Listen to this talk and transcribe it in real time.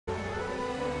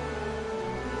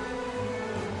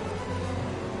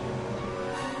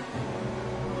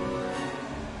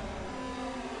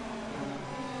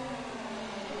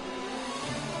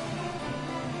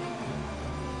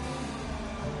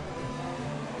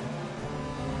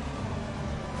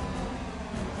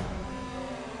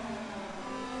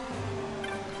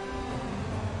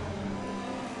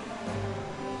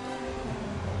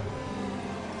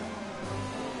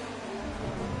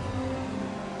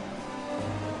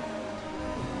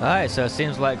Alright, so it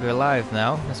seems like we're live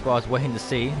now. That's what I was waiting to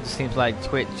see. It seems like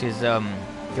Twitch is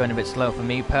going a bit slow for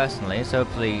me personally, so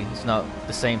hopefully it's not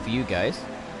the same for you guys.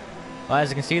 Well, as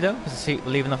you can see though, we're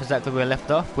leaving off exactly where we left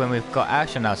off when we've got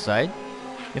Ash on our side.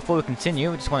 Before we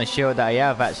continue, we just want to show that I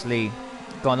have actually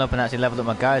gone up and actually leveled up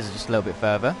my guys just a little bit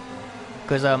further.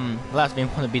 Because the last thing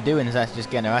we want to be doing is actually just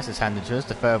getting our asses handed to us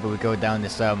the further we go down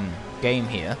this game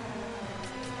here.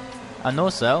 And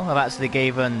also, I've actually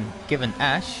given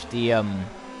Ash the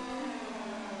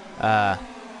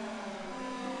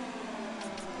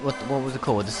what was it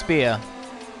called? The spear.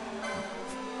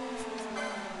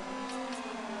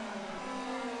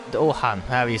 The Ohan,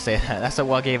 however you say that. That's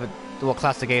what I gave it, what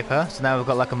class I gave her. So now we've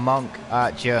got like a monk,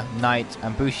 archer, knight,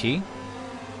 and bushi.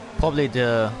 Probably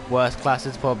the worst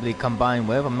classes probably combined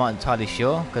with. I'm not entirely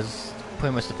sure because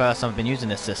pretty much the first time I've been using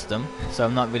this system, so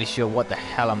I'm not really sure what the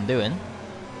hell I'm doing.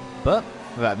 But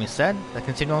with that being said, let's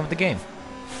continue on with the game.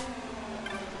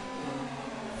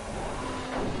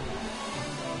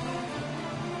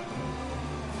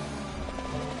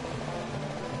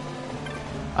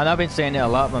 And I've been saying it a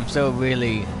lot, but I'm still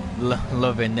really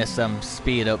loving this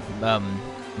speed up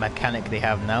mechanic they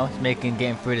have now. It's making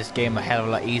getting through this game a hell of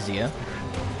a lot easier.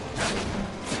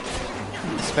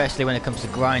 Especially when it comes to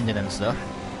grinding and stuff.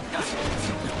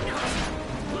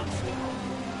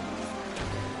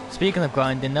 Speaking of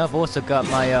grinding, I've also got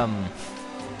my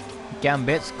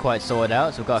gambits quite sorted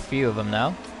out, so we've got a few of them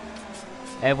now.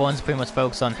 Everyone's pretty much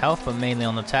focused on health, but mainly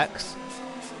on attacks.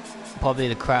 Probably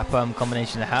the crap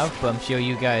combination to have, but I'm sure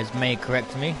you guys may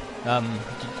correct me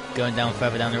going down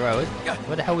further down the road.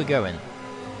 Where the hell are we going?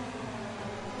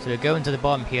 So we're going to the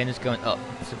bottom here and just going up,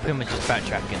 so pretty much just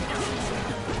backtracking.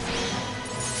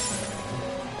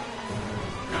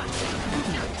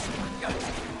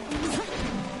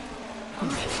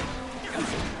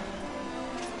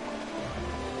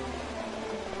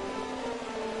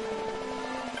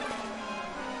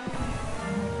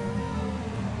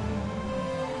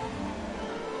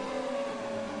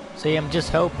 So yeah, I'm just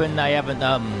hoping I haven't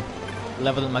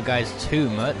leveled up my guys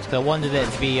too much, because I wanted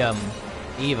it to be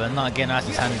even, not getting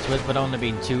asses handed to us, but only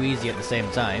being too easy at the same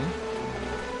time.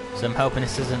 So I'm hoping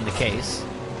this isn't the case.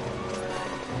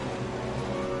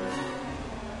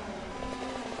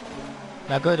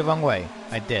 Now go the wrong way.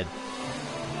 I did.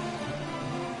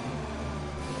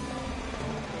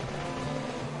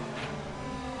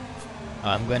 Oh,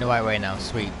 I'm going the right way now,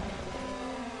 sweet.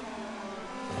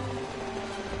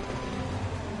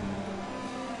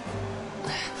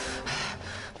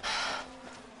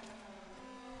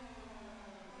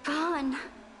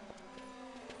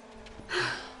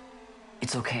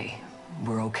 It's okay.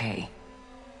 We're okay.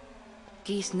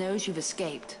 Geese knows you've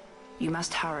escaped. You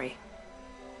must hurry.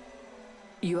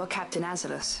 You are Captain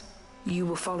Azalus. You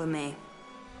will follow me.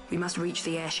 We must reach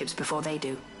the airships before they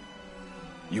do.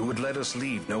 You would let us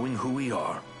leave knowing who we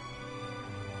are?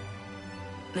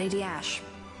 Lady Ash,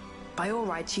 by all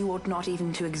rights you ought not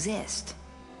even to exist.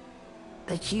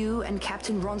 That you and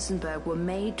Captain Ronsenberg were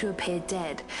made to appear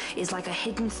dead is like a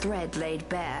hidden thread laid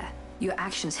bare. Your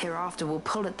actions hereafter will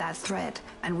pull at that thread,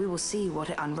 and we will see what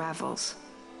it unravels.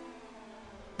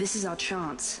 This is our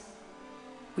chance.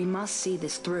 We must see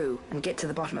this through and get to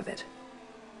the bottom of it.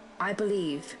 I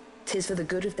believe 'tis for the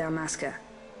good of Dalmasca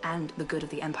and the good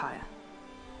of the Empire.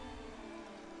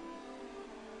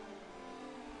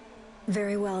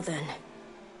 Very well then.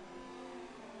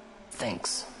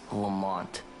 Thanks,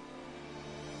 Lamont.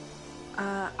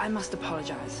 I must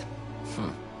apologize.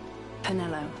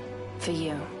 Penelo, for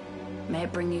you. May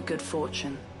it bring you good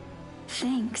fortune.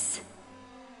 Thanks.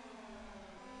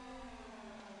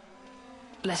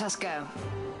 Let us go.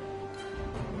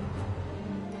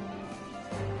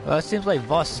 Well, it seems like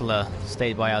Vossler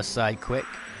stayed by our side quick.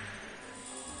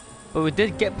 But we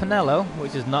did get Penelo,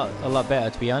 which is not a lot better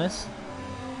to be honest.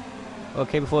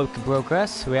 Okay, before we can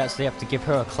progress, we actually have to give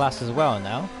her a class as well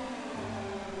now.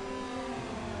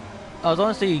 I was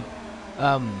honestly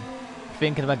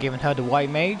thinking about giving her the White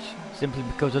Mage, simply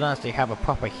because we don't actually have a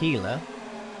proper healer.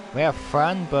 We have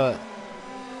Fran, but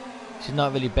she's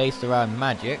not really based around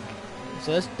magic.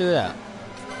 So let's do that.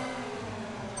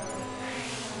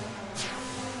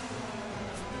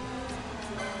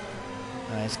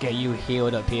 Alright, let's get you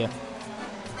healed up here.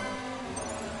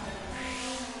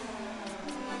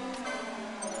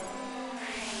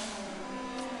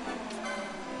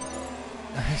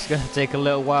 It's gonna take a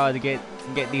little while to get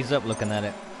these up looking at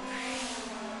it.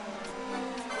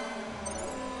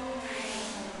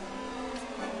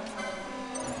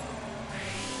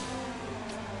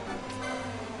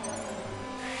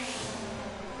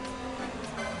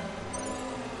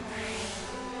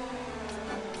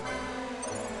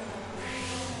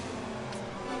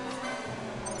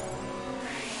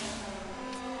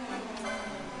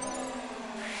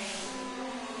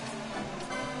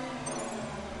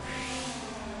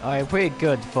 Alright, pretty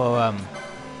good for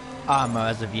armor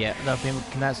as of yet. I don't think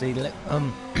we can actually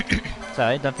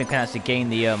sorry, I don't think we can actually gain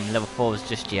the level 4s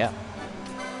just yet.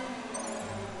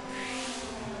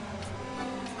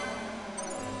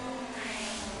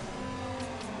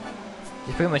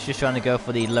 We're pretty much just trying to go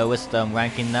for the lowest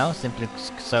ranking now, simply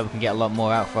so we can get a lot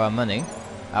more out for our money.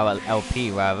 Our LP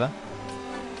rather.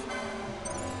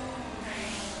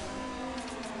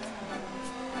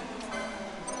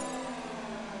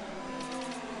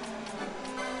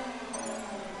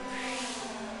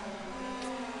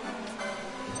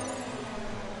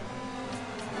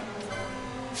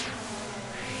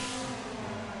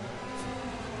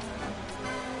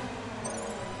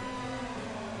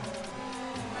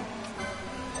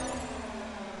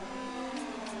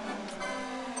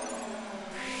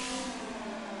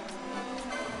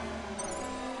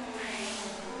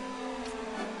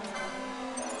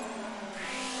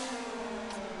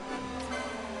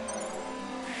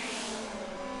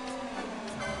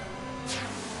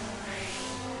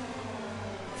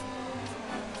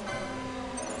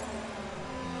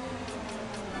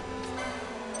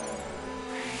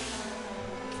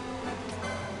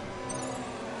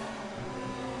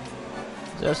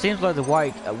 So it seems like the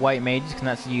white mages can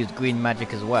actually use green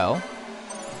magic as well,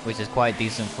 which is quite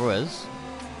decent for us.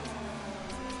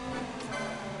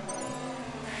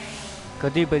 I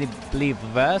do believe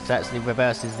reverse actually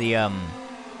reverses the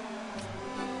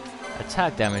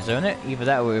attack damage, don't it? Either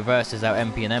that or it reverses our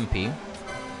MP and MP,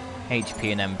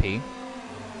 HP and MP.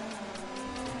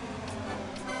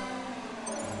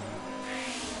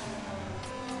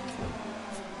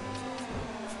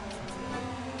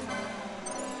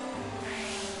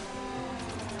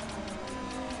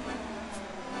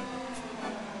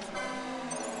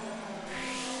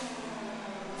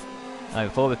 Now,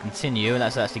 before we continue,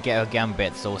 let's actually get our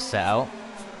gambits all set out.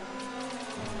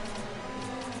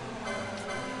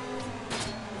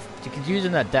 You can use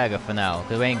that dagger for now,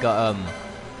 because we ain't got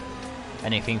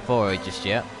anything for it just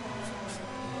yet.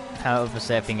 However,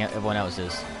 everyone else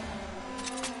is.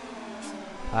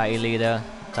 Party leader,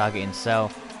 targeting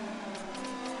self.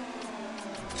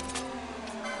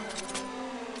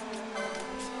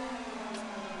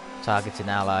 Targeting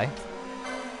ally.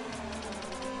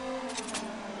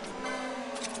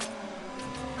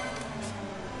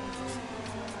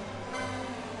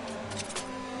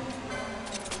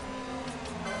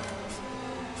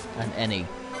 And any.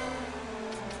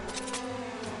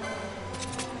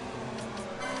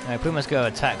 Alright, pretty much go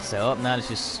attack setup. Now let's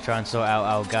just try and sort out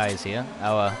our guys here,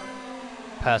 our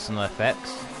personal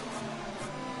effects.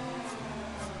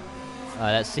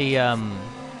 Alright, let's see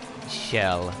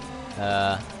Shell.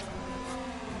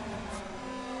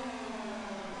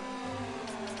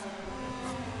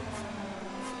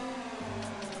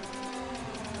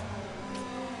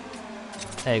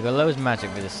 There you go, lowers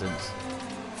magic resistance.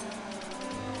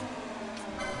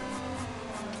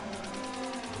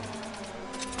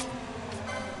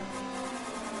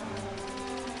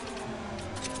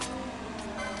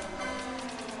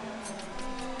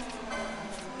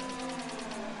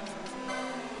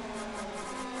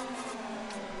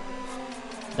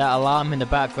 That alarm in the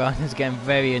background is getting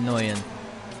very annoying.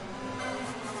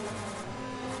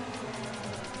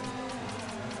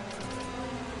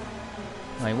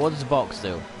 Wait, what does the box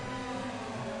do?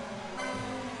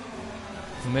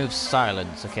 Remove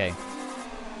silence, okay.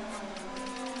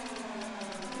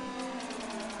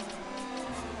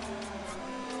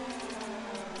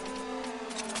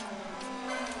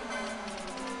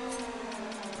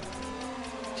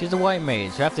 She's a white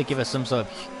mage, so I have to give her some sort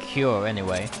of cure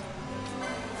anyway.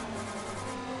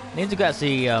 Need to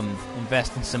actually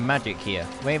invest in some magic here.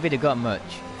 We ain't really got much.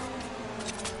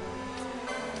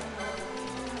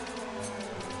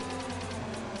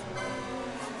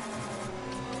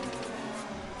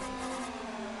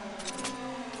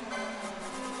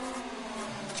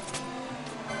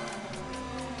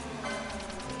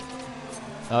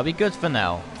 That'll be good for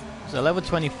now. So level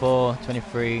 24,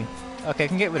 23. Okay, I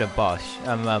can get rid of Bosch.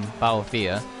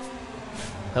 Balthea.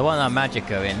 I want our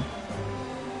Magica in.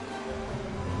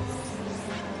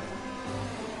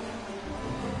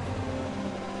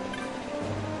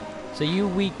 So you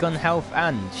weak on health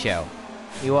and shell?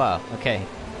 You are, okay.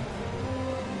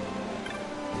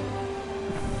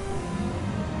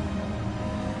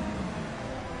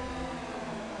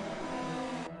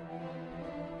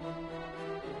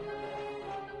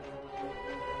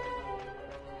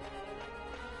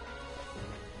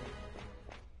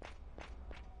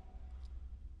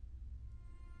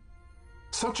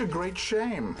 Such a great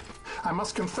shame. I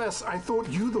must confess, I thought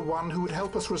you the one who would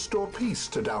help us restore peace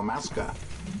to Dalmasca.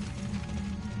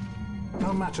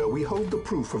 No matter, we hold the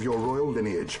proof of your royal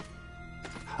lineage.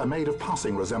 A maid of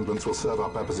passing resemblance will serve our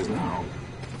purposes now.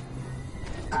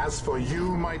 As for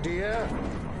you, my dear,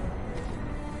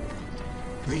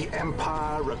 the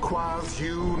Empire requires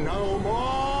you no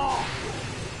more!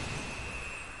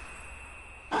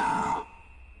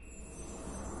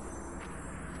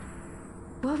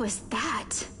 What was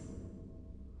that?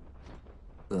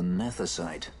 The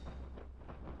Nethicite.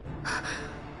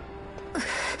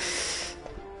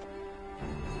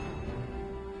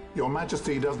 Your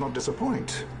Majesty does not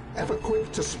disappoint. Ever quick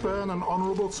to spurn an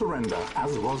honorable surrender,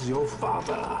 as was your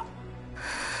father.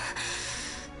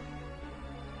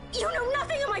 You know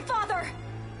nothing of my father!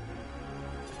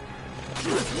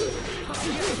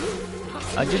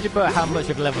 Judging about how much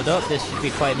I've leveled up, this should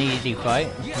be quite an easy fight.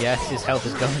 Yes, his health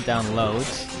is going down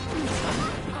loads.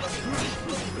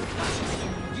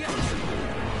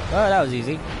 Oh, that was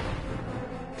easy.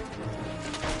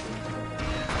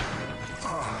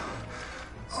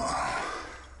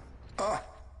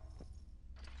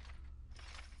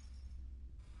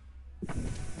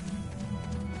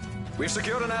 We've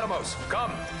secured an Atomos.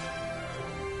 Come!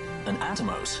 An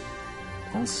Atomos?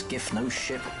 Old skiff, no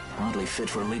ship. Hardly fit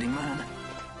for a leading man.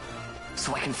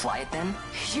 So I can fly it then?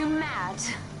 You're mad.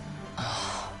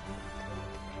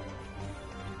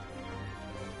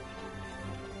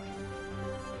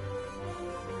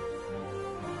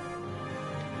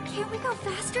 Can't we go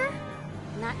faster?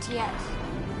 Not yet.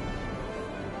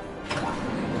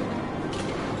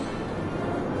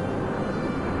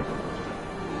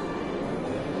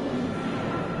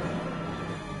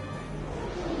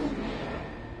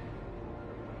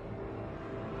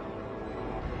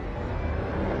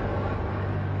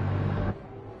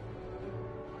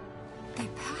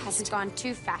 Hasn't gone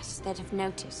too fast that I've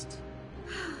noticed.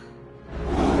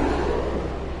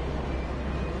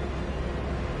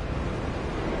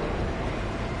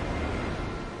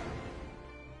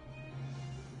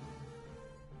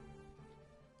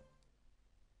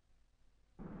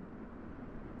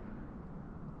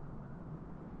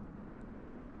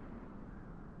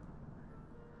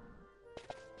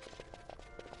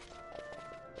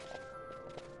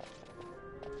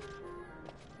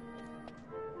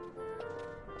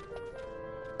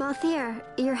 Balthier,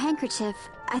 your handkerchief.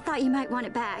 I thought you might want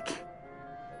it back.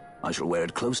 I shall wear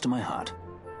it close to my heart.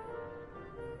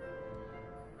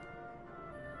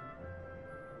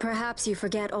 Perhaps you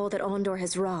forget all that Ondor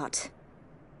has wrought.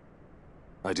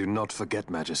 I do not forget,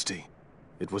 Majesty.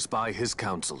 It was by his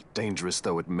counsel, dangerous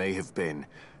though it may have been,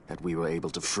 that we were able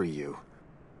to free you.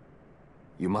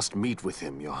 You must meet with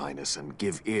him, Your Highness, and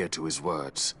give ear to his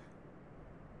words.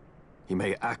 He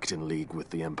may act in league with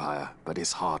the Empire, but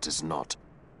his heart is not.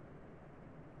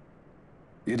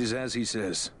 It is as he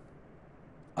says.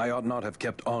 I ought not have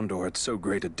kept Ondor at so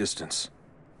great a distance,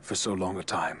 for so long a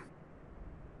time.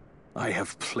 I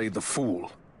have played the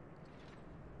fool.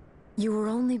 You were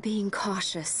only being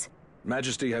cautious.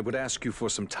 Majesty, I would ask you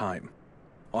for some time.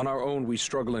 On our own, we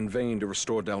struggle in vain to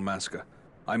restore Dalmasca.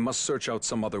 I must search out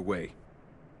some other way.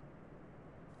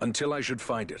 Until I should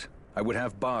find it, I would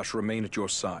have Bosch remain at your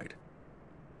side.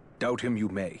 Doubt him you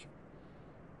may.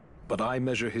 But I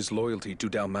measure his loyalty to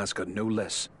Dalmasca no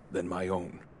less than my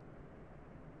own.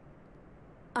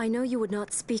 I know you would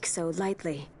not speak so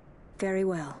lightly. Very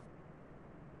well.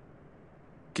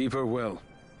 Keep her well.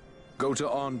 Go to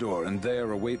Ondor and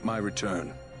there await my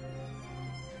return.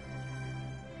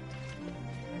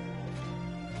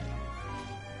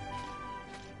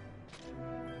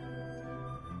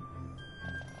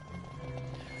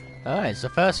 Alright, so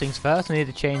first things first, I need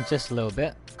to change this a little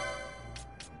bit.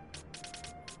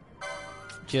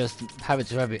 Just have it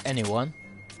to anyone,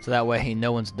 so that way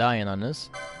no one's dying on us.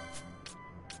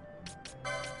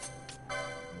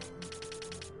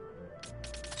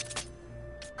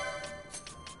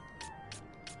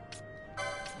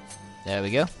 There we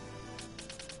go.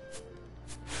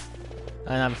 And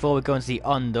now before we go and see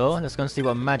Ondor, let's go and see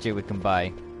what magic we can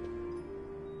buy.